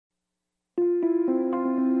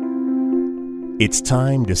It's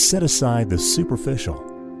time to set aside the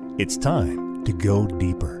superficial. It's time to go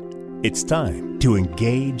deeper. It's time to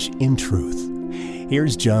engage in truth.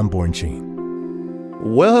 Here's John Bornschein.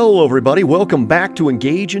 Well, hello, everybody. Welcome back to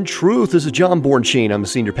Engage in Truth. This is John Bornschein. I'm a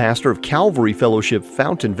senior pastor of Calvary Fellowship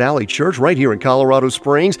Fountain Valley Church right here in Colorado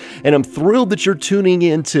Springs, and I'm thrilled that you're tuning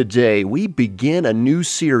in today. We begin a new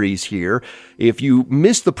series here. If you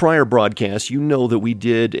missed the prior broadcast, you know that we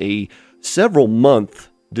did a several-month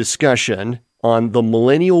discussion on the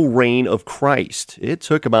millennial reign of Christ. It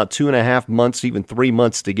took about 2.5 months, even 3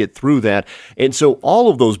 months to get through that. And so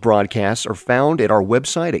all of those broadcasts are found at our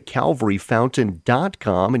website at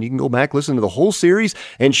calvaryfountain.com. And you can go back, listen to the whole series,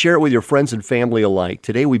 and share it with your friends and family alike.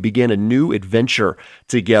 Today we begin a new adventure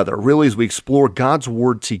together, really, as we explore God's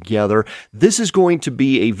Word together. This is going to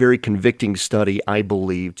be a very convicting study, I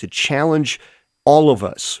believe, to challenge all of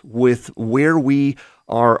us with where we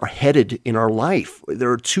are headed in our life.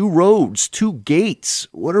 There are two roads, two gates.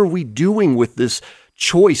 What are we doing with this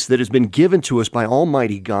choice that has been given to us by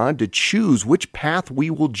Almighty God to choose which path we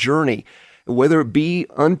will journey, whether it be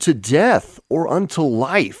unto death or unto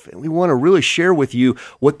life? And we want to really share with you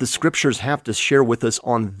what the Scriptures have to share with us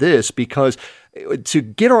on this, because to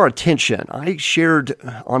get our attention, I shared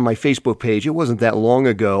on my Facebook page, it wasn't that long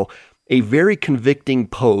ago, a very convicting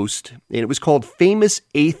post, and it was called Famous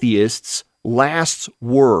Atheists' Last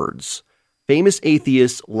Words. Famous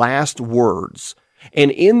Atheists' Last Words. And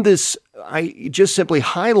in this, I just simply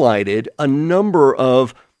highlighted a number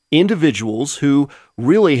of individuals who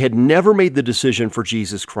really had never made the decision for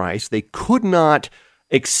Jesus Christ. They could not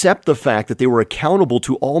accept the fact that they were accountable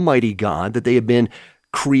to Almighty God, that they had been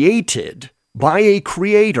created by a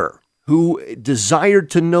creator who desired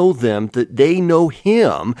to know them, that they know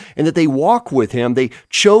Him, and that they walk with Him. They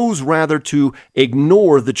chose rather to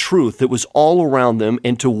ignore the truth that was all around them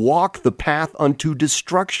and to walk the path unto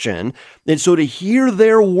destruction. And so to hear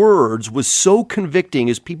their words was so convicting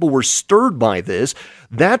as people were stirred by this.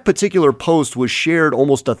 That particular post was shared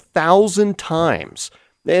almost 1,000 times.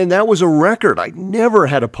 And that was a record. I never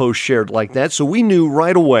had a post shared like that. So we knew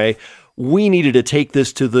right away we needed to take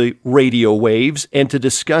this to the radio waves and to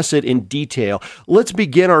discuss it in detail. Let's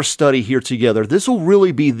begin our study here together. This will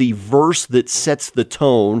really be the verse that sets the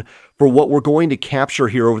tone for what we're going to capture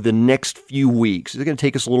here over the next few weeks. It's going to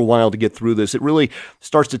take us a little while to get through this. It really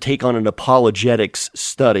starts to take on an apologetics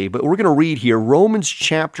study. But we're going to read here Romans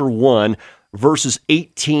chapter 1, verses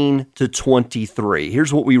 18 to 23.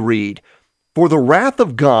 Here's what we read. For the wrath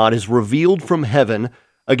of God is revealed from heaven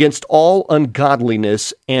against all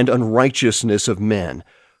ungodliness and unrighteousness of men,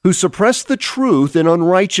 who suppress the truth in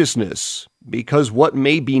unrighteousness, because what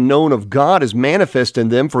may be known of God is manifest in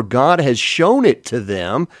them, for God has shown it to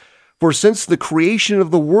them. For since the creation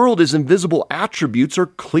of the world, His invisible attributes are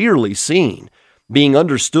clearly seen, being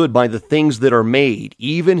understood by the things that are made,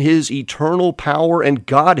 even His eternal power and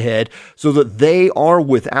Godhead, so that they are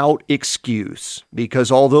without excuse.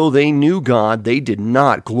 Because although they knew God, they did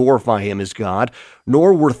not glorify Him as God,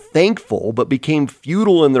 nor were thankful, but became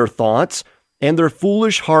futile in their thoughts, and their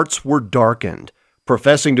foolish hearts were darkened.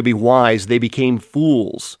 Professing to be wise, they became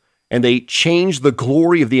fools, and they changed the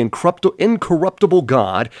glory of the incorruptible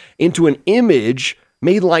God into an image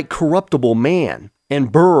made like corruptible man,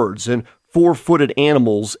 and birds, and four-footed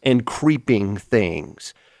animals, and creeping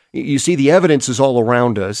things. You see, the evidence is all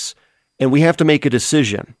around us, and we have to make a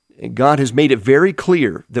decision. God has made it very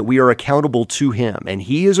clear that we are accountable to Him, and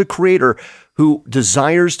He is a creator who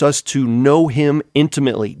desires us to know Him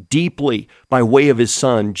intimately, deeply, by way of His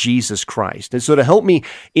Son, Jesus Christ. And so to help me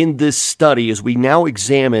in this study, as we now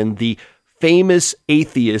examine the famous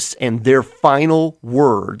atheists and their final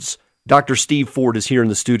words, Dr. Steve Ford is here in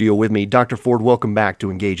the studio with me. Dr. Ford, welcome back to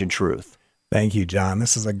Engage in Truth. Thank you, John.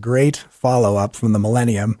 This is a great follow-up from the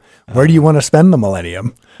millennium. Where do you want to spend the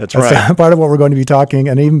millennium? That's right. Part of what we're going to be talking,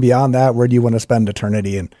 and even beyond that, where do you want to spend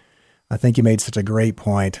eternity? And I think you made such a great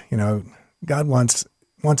point. You know, God wants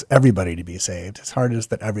everybody to be saved. His heart is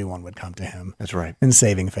that everyone would come to Him. That's right. In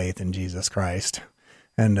saving faith in Jesus Christ.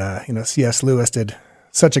 And, C.S. Lewis did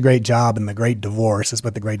such a great job in The Great Divorce, is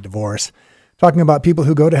what The Great Divorce, talking about people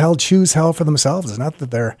who go to hell choose hell for themselves. It's not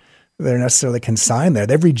that they're necessarily consigned there.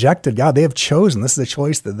 They've rejected God. They have chosen. This is a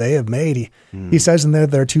choice that they have made. He says in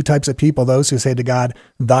there are two types of people, those who say to God,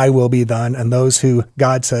 thy will be done, and those who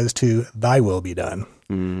God says to, thy will be done.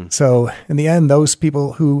 So in the end, those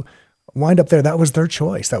people who wind up there, that was their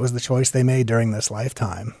choice. That was the choice they made during this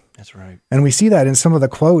lifetime. That's right. And we see that in some of the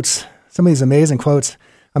quotes, some of these amazing quotes.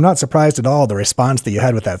 I'm not surprised at all the response that you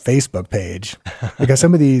had with that Facebook page, because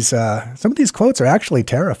some of these quotes are actually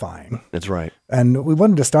terrifying. That's right. And we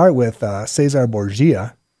wanted to start with Cesare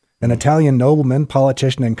Borgia, an Italian nobleman,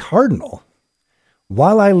 politician, and cardinal.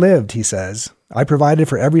 While I lived, he says, I provided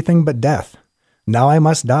for everything but death. Now I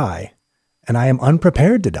must die, and I am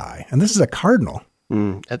unprepared to die. And this is a cardinal.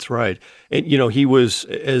 That's right. And, he was,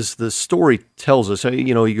 as the story tells us,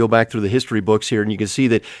 you go back through the history books here and you can see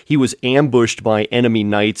that he was ambushed by enemy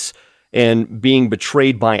knights and being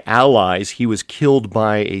betrayed by allies. He was killed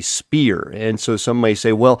by a spear. And so some may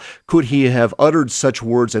say, well, could he have uttered such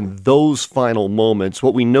words in those final moments?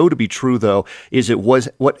 What we know to be true, though, is it was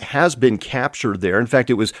what has been captured there. In fact,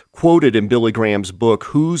 it was quoted in Billy Graham's book,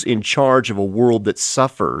 Who's in Charge of a World That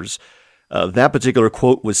Suffers? That particular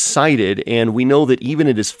quote was cited, and we know that even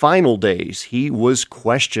in his final days, he was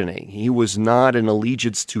questioning. He was not in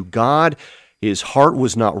allegiance to God. His heart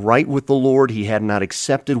was not right with the Lord. He had not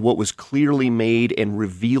accepted what was clearly made and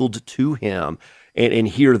revealed to him. And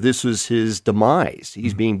here, this was his demise.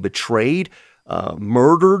 He's being betrayed,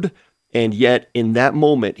 murdered, and yet in that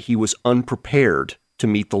moment, he was unprepared to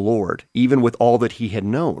meet the Lord, even with all that he had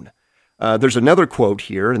known. There's another quote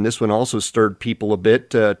here, and this one also stirred people a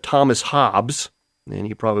bit. Thomas Hobbes, and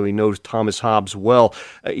you probably know Thomas Hobbes well.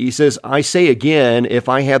 He says, I say again, if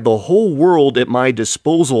I had the whole world at my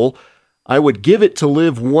disposal, I would give it to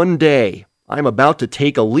live one day. I'm about to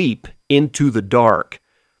take a leap into the dark.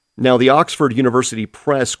 Now, the Oxford University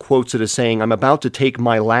Press quotes it as saying, I'm about to take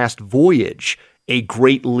my last voyage, a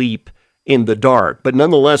great leap in the dark. But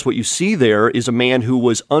nonetheless, what you see there is a man who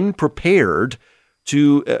was unprepared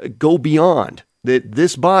to go beyond that.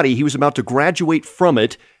 This body, he was about to graduate from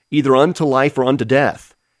it, either unto life or unto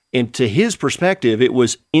death. And to his perspective, it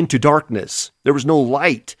was into darkness. There was no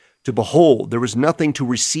light to behold. There was nothing to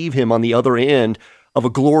receive him on the other end of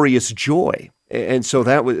a glorious joy. And so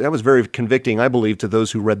that was very convicting, I believe, to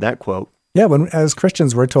those who read that quote. Yeah, when as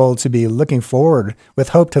Christians we're told to be looking forward with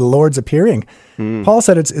hope to the Lord's appearing. Paul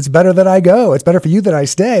said it's better that I go. It's better for you that I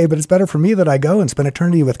stay, but it's better for me that I go and spend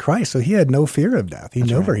eternity with Christ. So he had no fear of death. He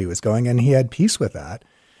knew where he was going, and he had peace with that.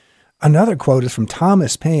 Another quote is from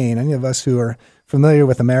Thomas Paine. Any of us who are familiar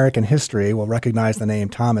with American history will recognize the name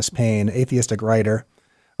Thomas Paine, atheistic writer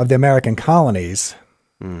of the American colonies.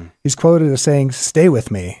 He's quoted as saying, "Stay with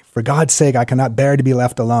me. For God's sake, I cannot bear to be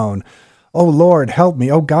left alone. Oh Lord, help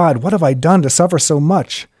me. Oh God, what have I done to suffer so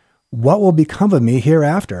much? What will become of me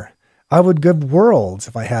hereafter? I would give worlds,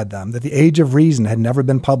 if I had them, that the Age of Reason had never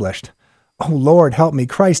been published. Oh Lord, help me.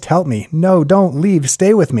 Christ, help me. No, don't leave.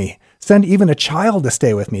 Stay with me. Send even a child to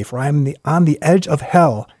stay with me, for I am on the edge of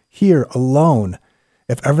hell, here alone.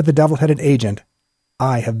 If ever the devil had an agent,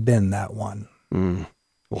 I have been that one."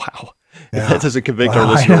 Wow. Yeah. If that doesn't convict our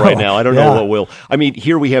listener right now, I don't know what will. I mean,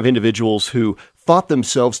 here we have individuals who thought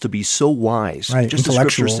themselves to be so wise. Right, just as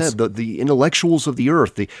Scripture said, the intellectuals of the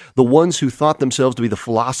earth, the ones who thought themselves to be the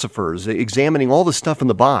philosophers, examining all the stuff in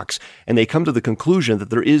the box, and they come to the conclusion that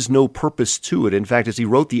there is no purpose to it. In fact, as he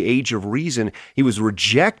wrote The Age of Reason, he was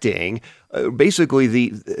rejecting basically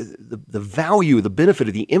the value, the benefit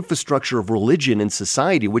of the infrastructure of religion in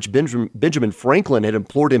society, which Benjamin Franklin had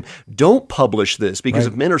implored him, don't publish this, because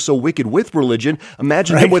if men are so wicked with religion,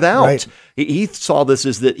 imagine him without. Right. He saw this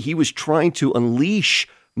as that he was trying to unleash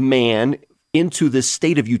man into this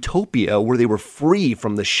state of utopia where they were free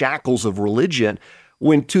from the shackles of religion,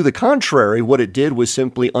 when to the contrary, what it did was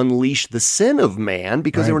simply unleash the sin of man,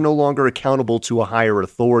 because they were no longer accountable to a higher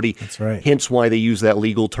authority. That's right. Hence why they use that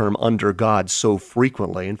legal term under God so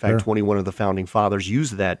frequently. In fact, 21 of the founding fathers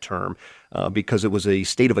used that term because it was a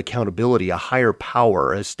state of accountability, a higher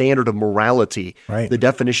power, a standard of morality, the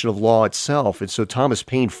definition of law itself. And so Thomas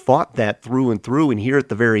Paine fought that through and through. And here at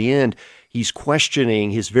the very end, he's questioning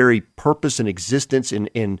his very purpose and existence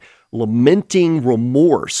in lamenting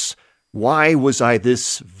remorse. Why was I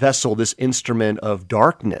this vessel, this instrument of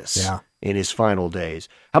darkness in his final days?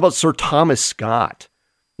 How about Sir Thomas Scott?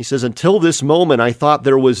 He says, until this moment, I thought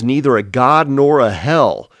there was neither a God nor a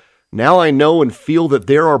hell. Now I know and feel that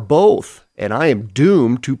there are both, and I am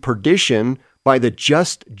doomed to perdition by the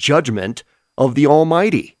just judgment of the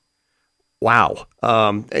Almighty. Wow.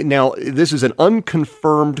 Now, this is an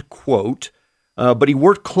unconfirmed quote, but he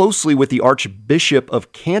worked closely with the Archbishop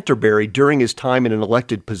of Canterbury during his time in an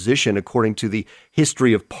elected position, according to the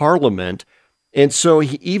History of Parliament. And so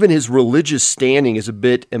even his religious standing is a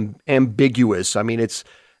bit ambiguous. I mean,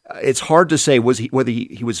 it's hard to say whether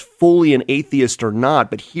he was fully an atheist or not,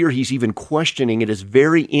 but here he's even questioning at his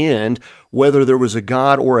very end whether there was a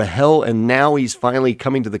God or a hell, and now he's finally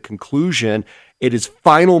coming to the conclusion at his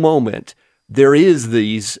final moment, there is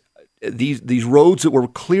these roads that were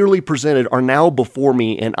clearly presented are now before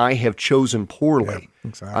me, and I have chosen poorly. Yeah,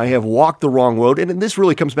 exactly. I have walked the wrong road. And this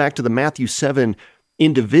really comes back to the Matthew 7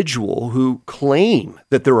 individual who claim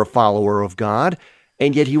that they're a follower of God,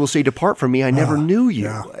 And yet he will say, depart from me, I never knew you.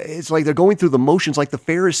 yeah. It's like they're going through the motions like the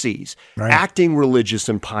Pharisees, Right. acting religious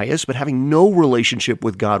and pious, but having no relationship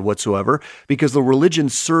with God whatsoever, because the religion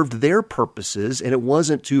served their purposes, and it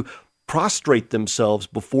wasn't to prostrate themselves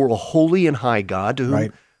before a holy and high God to whom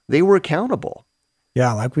Right. they were accountable.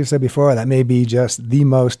 Yeah, like we said before, that may be just the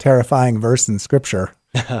most terrifying verse in Scripture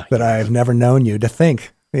that I've never known you to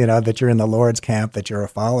think, that you're in the Lord's camp, that you're a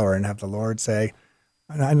follower, and have the Lord say,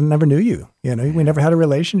 I never knew you. We never had a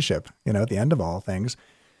relationship, at the end of all things.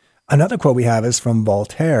 Another quote we have is from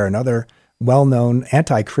Voltaire, another well-known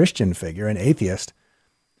anti-Christian figure, an atheist.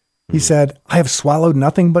 He said, I have swallowed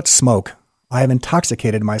nothing but smoke. I have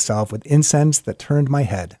intoxicated myself with incense that turned my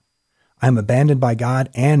head. I am abandoned by God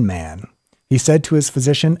and man. He said to his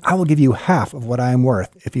physician, I will give you half of what I am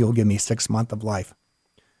worth if you will give me 6 months of life.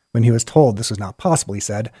 When he was told this was not possible, he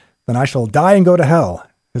said, then I shall die and go to hell.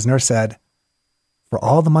 His nurse said, for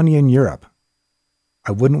all the money in Europe,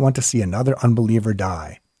 I wouldn't want to see another unbeliever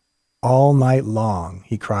die. All night long,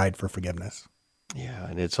 he cried for forgiveness. Yeah,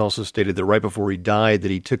 and it's also stated that right before he died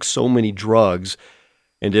that he took so many drugs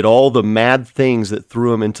and did all the mad things that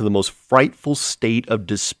threw him into the most frightful state of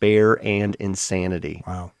despair and insanity.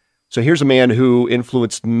 Wow. So here's a man who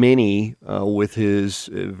influenced many with his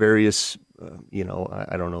various,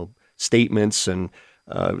 statements and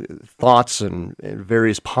thoughts and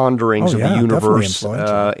various ponderings of the universe.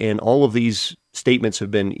 And all of these statements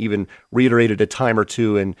have been even reiterated a time or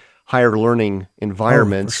two in higher learning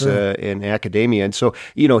environments in academia. And so,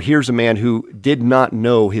 here's a man who did not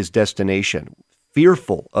know his destination,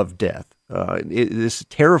 fearful of death. This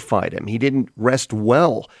terrified him. He didn't rest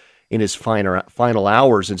well in his final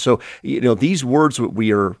hours. And so, these words that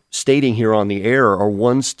we are stating here on the air are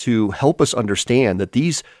ones to help us understand that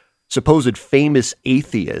these supposed famous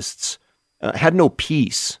atheists had no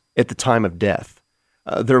peace at the time of death.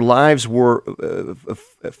 Their lives were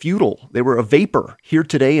futile. They were a vapor, here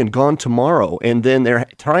today and gone tomorrow. And then they're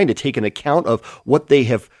trying to take an account of what they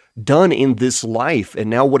have done in this life and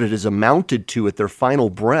now what it has amounted to at their final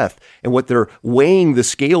breath, and what they're weighing the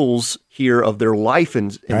scales here of their life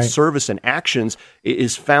and service and actions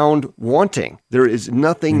is found wanting. There is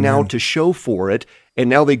nothing now to show for it. And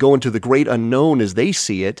now they go into the great unknown as they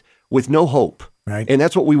see it with no hope. Right. And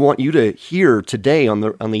that's what we want you to hear today on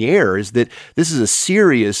the air, is that this is a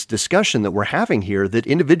serious discussion that we're having here, that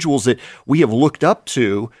individuals that we have looked up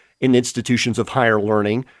to in institutions of higher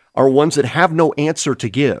learning are ones that have no answer to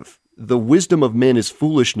give. The wisdom of men is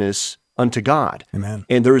foolishness unto God. Amen.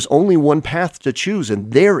 And there is only one path to choose,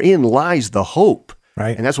 and therein lies the hope.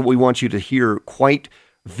 Right. And that's what we want you to hear quite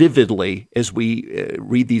vividly as we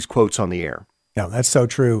read these quotes on the air. Yeah, that's so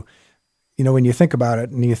true. When you think about it,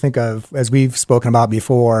 and you think of, as we've spoken about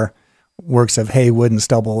before, works of hay, wood, and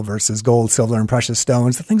stubble versus gold, silver, and precious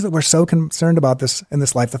stones, the things that we're so concerned about in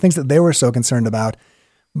this life, the things that they were so concerned about,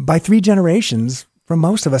 by 3 generations, for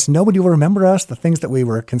most of us, nobody will remember us. The things that we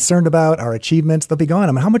were concerned about, our achievements, they'll be gone.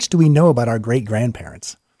 I mean, how much do we know about our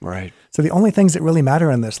great-grandparents? Right. So the only things that really matter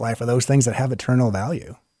in this life are those things that have eternal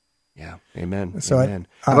value. Yeah. Amen. So Amen.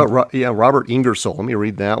 How about Robert Ingersoll? Let me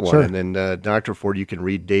read that one. Sure. And then Dr. Ford, you can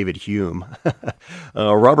read David Hume.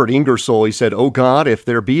 Robert Ingersoll, he said, "Oh God, if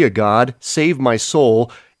there be a God, save my soul,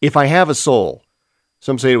 if I have a soul."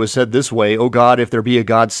 Some say it was said this way: "Oh God, if there be a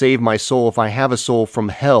God, save my soul, if I have a soul, from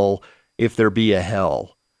hell, if there be a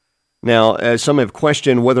hell." Now, some have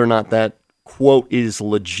questioned whether or not that quote is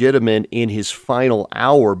legitimate in his final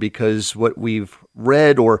hour, because what we've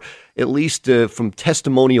read, or at least from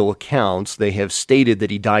testimonial accounts, they have stated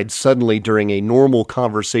that he died suddenly during a normal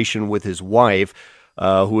conversation with his wife,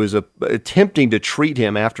 who was attempting to treat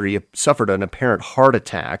him after he suffered an apparent heart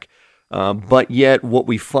attack. But yet what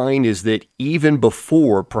we find is that even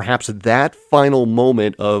before perhaps that final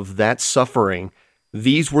moment of that suffering,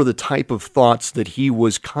 these were the type of thoughts that he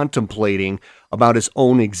was contemplating about his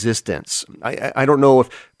own existence. I don't know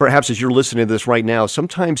if perhaps as you're listening to this right now,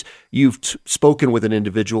 sometimes you've spoken with an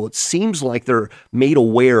individual, it seems like they're made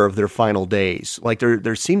aware of their final days. Like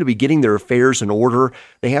they seem to be getting their affairs in order.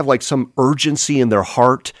 They have like some urgency in their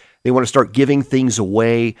heart. They want to start giving things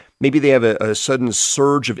away. Maybe they have a sudden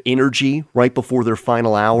surge of energy right before their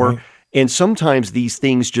final hour. Right. And sometimes these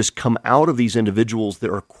things just come out of these individuals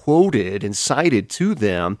that are quoted and cited to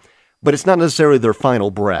them, but it's not necessarily their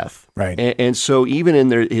final breath. Right. And so even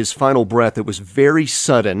in his final breath, it was very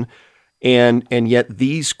sudden, and yet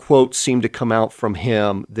these quotes seem to come out from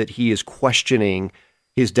him that he is questioning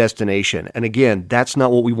his destination. And again, that's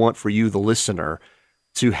not what we want for you, the listener,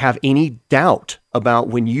 to have any doubt about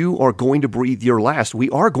when you are going to breathe your last. We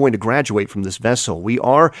are going to graduate from this vessel. We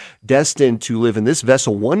are destined to live in this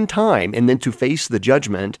vessel one time and then to face the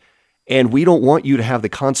judgment. And we don't want you to have the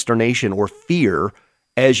consternation or fear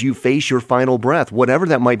as you face your final breath, whatever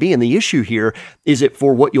that might be. And the issue here is that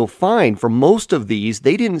for what you'll find, for most of these,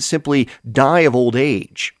 they didn't simply die of old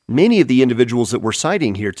age. Many of the individuals that we're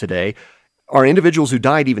citing here today are individuals who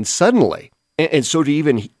died even suddenly. And so to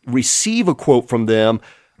even receive a quote from them,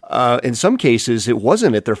 in some cases, it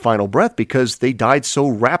wasn't at their final breath because they died so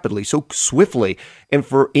rapidly, so swiftly. And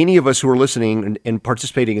for any of us who are listening and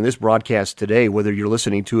participating in this broadcast today, whether you're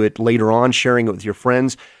listening to it later on, sharing it with your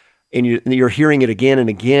friends, and you're hearing it again and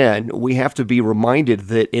again, we have to be reminded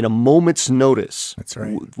that in a moment's notice, that's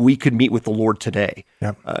right, we could meet with the Lord today.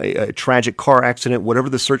 Yep. A tragic car accident, whatever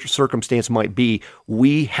the circumstance might be,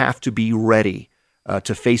 we have to be ready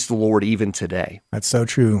to face the Lord even today. That's so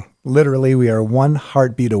true. Literally, we are one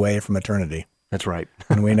heartbeat away from eternity. That's right.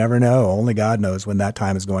 And we never know. Only God knows when that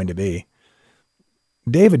time is going to be.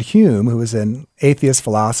 David Hume, who was an atheist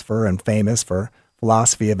philosopher and famous for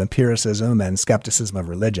philosophy of empiricism and skepticism of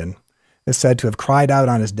religion, is said to have cried out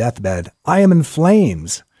on his deathbed, "I am in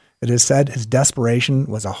flames." It is said his desperation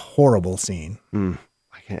was a horrible scene.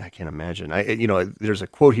 I can't imagine. There's a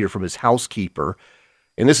quote here from his housekeeper,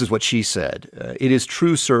 and this is what she said. "It is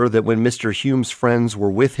true, sir, that when Mr. Hume's friends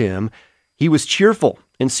were with him, he was cheerful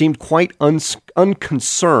and seemed quite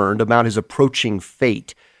unconcerned about his approaching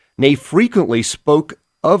fate, nay, frequently spoke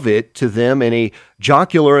of it to them in a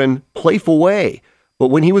jocular and playful way. But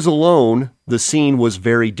when he was alone, the scene was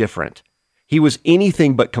very different. He was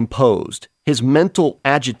anything but composed. His mental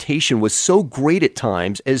agitation was so great at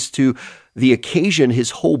times as to the occasion his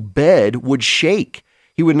whole bed would shake.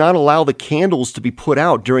 He would not allow the candles to be put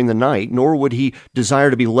out during the night, nor would he desire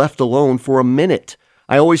to be left alone for a minute.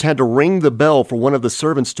 I always had to ring the bell for one of the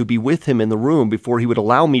servants to be with him in the room before he would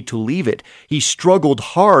allow me to leave it. He struggled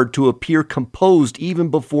hard to appear composed even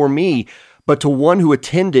before me, but to one who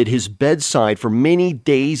attended his bedside for many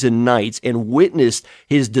days and nights and witnessed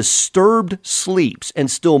his disturbed sleeps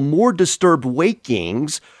and still more disturbed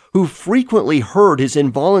wakings, who frequently heard his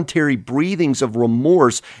involuntary breathings of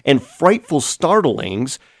remorse and frightful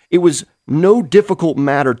startlings, it was no difficult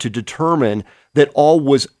matter to determine that all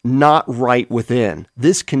was not right within.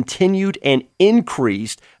 This continued and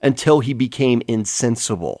increased until he became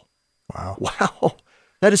insensible." Wow.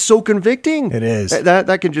 That is so convicting. It is.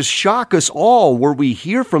 That can just shock us all, where we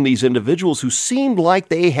hear from these individuals who seemed like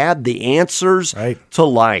they had the answers to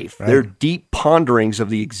life, their deep ponderings of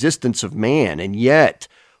the existence of man. And yet,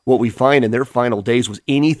 what we find in their final days was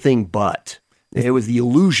anything but. It was the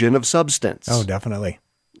illusion of substance. Oh, definitely.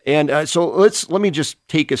 And so let me just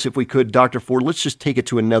take us, if we could, Dr. Ford, let's just take it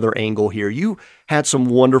to another angle here. You had some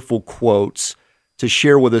wonderful quotes to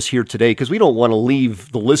share with us here today, because we don't want to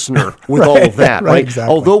leave the listener with all of that, right?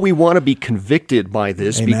 Exactly. Although we want to be convicted by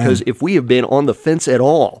this, Amen. because if we have been on the fence at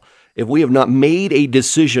all, if we have not made a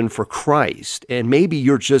decision for Christ, and maybe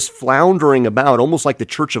you're just floundering about, almost like the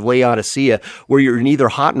Church of Laodicea, where you're neither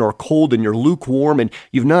hot nor cold and you're lukewarm, and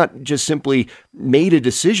you've not just simply made a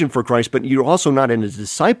decision for Christ, but you're also not in a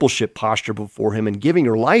discipleship posture before Him and giving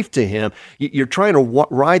your life to Him. You're trying to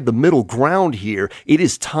ride the middle ground here. It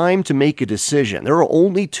is time to make a decision. There are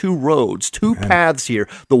only two roads, two paths here,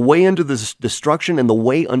 the way unto this destruction and the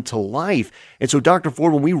way unto life. And so, Dr.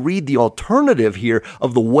 Ford, when we read the alternative here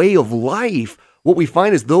of the way of life, what we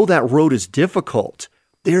find is, though that road is difficult,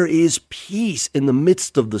 there is peace in the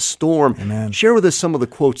midst of the storm. Amen. Share with us some of the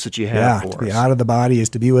quotes that you have for us. To be out of the body is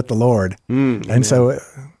to be with the Lord. And so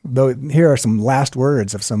here are some last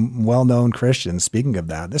words of some well-known Christians speaking of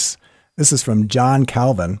that. This is from John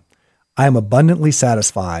Calvin. "I am abundantly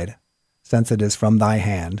satisfied, since it is from thy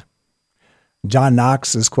hand." John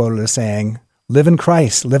Knox is quoted as saying, live in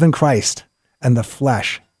Christ, and the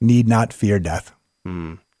flesh need not fear death."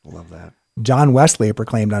 Love that. John Wesley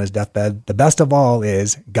proclaimed on his deathbed, "The best of all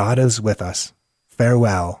is, God is with us.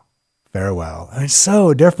 Farewell, farewell." I mean, it's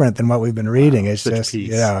so different than what we've been reading. It's such just,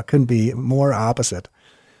 peace. it couldn't be more opposite.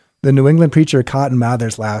 The New England preacher Cotton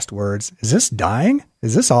Mather's last words, "Is this dying?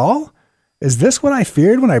 Is this all? Is this what I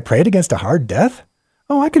feared when I prayed against a hard death?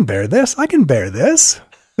 Oh, I can bear this. I can bear this."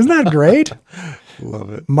 Isn't that great?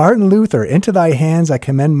 Love it. Martin Luther, "Into thy hands I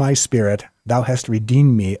commend my spirit. Thou hast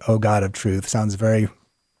redeemed me, O God of truth." Sounds very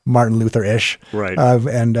Martin Luther-ish. Right.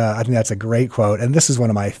 And I think that's a great quote. And this is one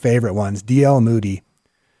of my favorite ones. D.L. Moody,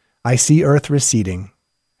 "I see earth receding.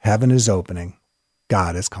 Heaven is opening.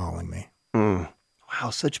 God is calling me." Wow,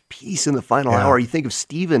 such peace in the final hour. You think of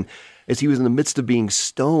Stephen as he was in the midst of being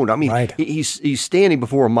stoned. I mean, he's standing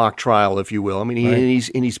before a mock trial, if you will. I mean,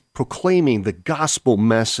 he's proclaiming the gospel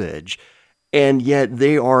message. And yet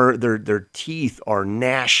their teeth are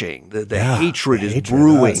gnashing. The hatred is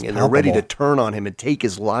brewing, and they're ready to turn on him and take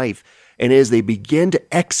his life. And as they begin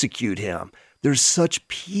to execute him, there's such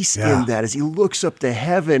peace in that as he looks up to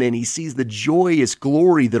heaven and he sees the joyous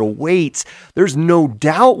glory that awaits. There's no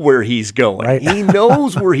doubt where he's going. Right. He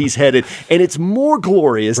knows where he's headed, and it's more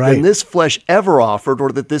glorious than this flesh ever offered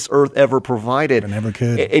or that this earth ever provided. It never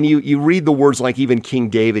could. And you read the words like even King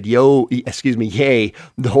David, yea,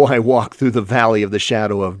 though I walk through the valley of the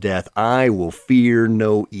shadow of death, I will fear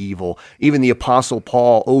no evil. Even the Apostle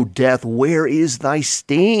Paul, O death, where is thy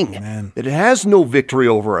sting? Amen. That it has no victory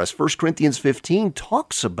over us. 1 Corinthians 15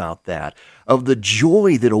 talks about that, of the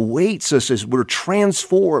joy that awaits us as we're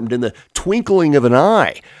transformed in the twinkling of an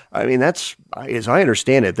eye. I mean, that's, as I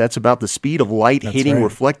understand it, that's about the speed of light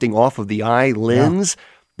reflecting off of the eye lens.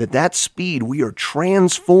 That speed, we are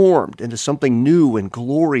transformed into something new and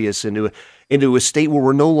glorious, into a state where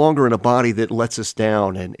we're no longer in a body that lets us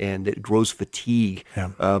down and it grows fatigue,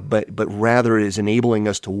 but rather is enabling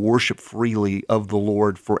us to worship freely of the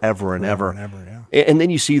Lord forever and ever. And then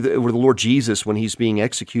you see where the Lord Jesus, when he's being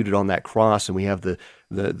executed on that cross, and we have the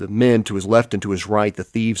men to his left and to his right, the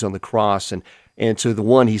thieves on the cross, and to the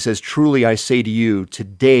one he says, truly I say to you,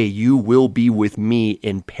 today you will be with me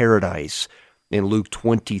in paradise. In Luke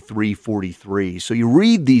 23:43. So you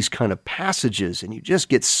read these kind of passages and you just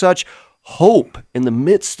get such hope in the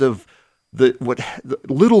midst of what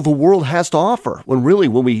little the world has to offer. When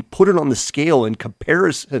we put it on the scale in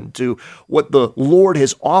comparison to what the Lord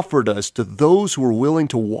has offered us to those who are willing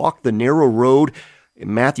to walk the narrow road.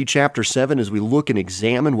 In Matthew chapter 7, as we look and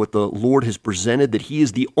examine what the Lord has presented, that he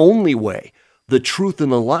is the only way, the truth,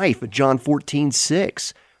 and the life. At John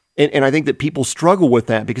 14:6. And I think that people struggle with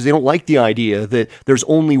that because they don't like the idea that there's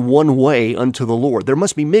only one way unto the Lord. There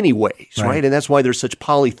must be many ways, right? And that's why there's such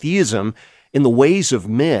polytheism in the ways of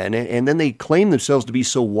men. And then they claim themselves to be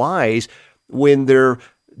so wise when their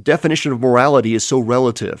definition of morality is so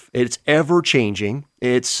relative. It's ever-changing.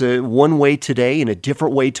 It's one way today and a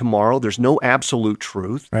different way tomorrow. There's no absolute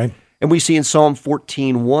truth. Right. And we see in Psalm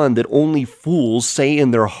 14:1 that only fools say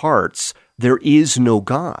in their hearts, there is no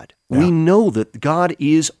God. We know that God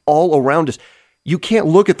is all around us. You can't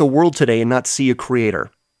look at the world today and not see a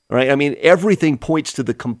creator, right? I mean, everything points to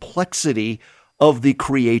the complexity of the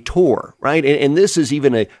creator, right? And this is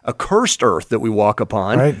even a cursed earth that we walk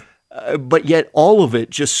upon, right. But yet all of it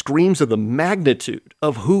just screams of the magnitude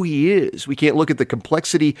of who he is. We can't look at the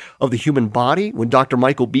complexity of the human body. When Dr.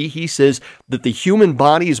 Michael Behe says that the human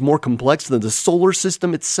body is more complex than the solar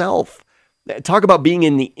system itself. Talk about being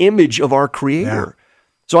in the image of our creator.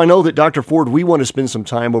 So I know that, Dr. Ford, we want to spend some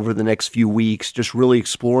time over the next few weeks just really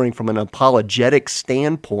exploring from an apologetic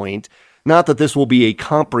standpoint. Not that this will be a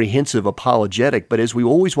comprehensive apologetic, but as we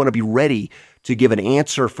always want to be ready to give an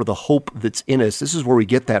answer for the hope that's in us. This is where we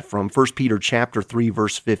get that from, 1 Peter chapter 3,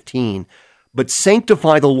 verse 15. But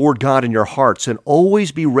sanctify the Lord God in your hearts and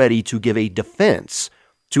always be ready to give a defense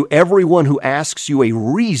to everyone who asks you a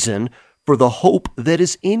reason for the hope that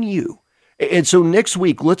is in you. And so next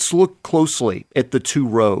week, let's look closely at the two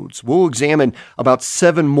roads. We'll examine about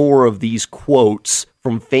 7 more of these quotes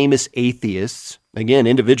from famous atheists. Again,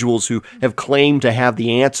 individuals who have claimed to have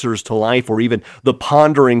the answers to life or even the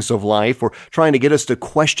ponderings of life or trying to get us to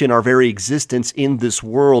question our very existence in this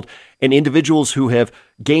world. And individuals who have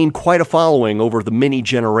gained quite a following over the many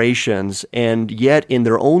generations. And yet in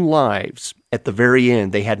their own lives, at the very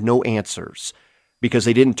end, they had no answers, because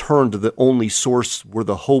they didn't turn to the only source where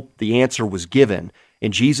the hope, the answer was given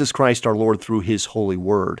in Jesus Christ our Lord through his holy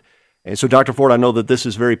word. And so, Dr. Ford, I know that this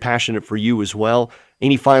is very passionate for you as well.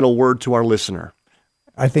 Any final word to our listener?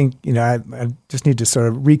 I think, I just need to sort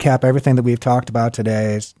of recap everything that we've talked about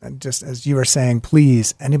today. Just as you were saying,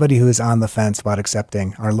 please, anybody who is on the fence about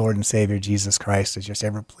accepting our Lord and Savior Jesus Christ as your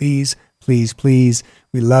Savior, please, please, please,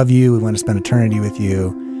 we love you. We want to spend eternity with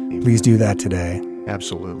you. Please do that today.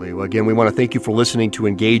 Absolutely. Well, again, we want to thank you for listening to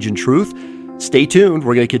Engage in Truth. Stay tuned.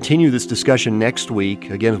 We're going to continue this discussion next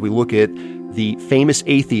week, again, as we look at the famous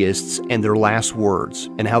atheists and their last words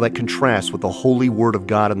and how that contrasts with the holy word of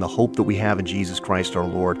God and the hope that we have in Jesus Christ our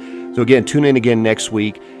Lord. So again, tune in again next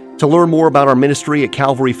week. To learn more about our ministry at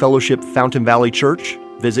Calvary Fellowship Fountain Valley Church,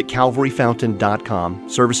 visit calvaryfountain.com.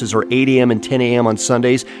 Services are 8 a.m. and 10 a.m. on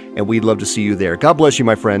Sundays, and we'd love to see you there. God bless you,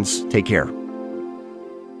 my friends. Take care.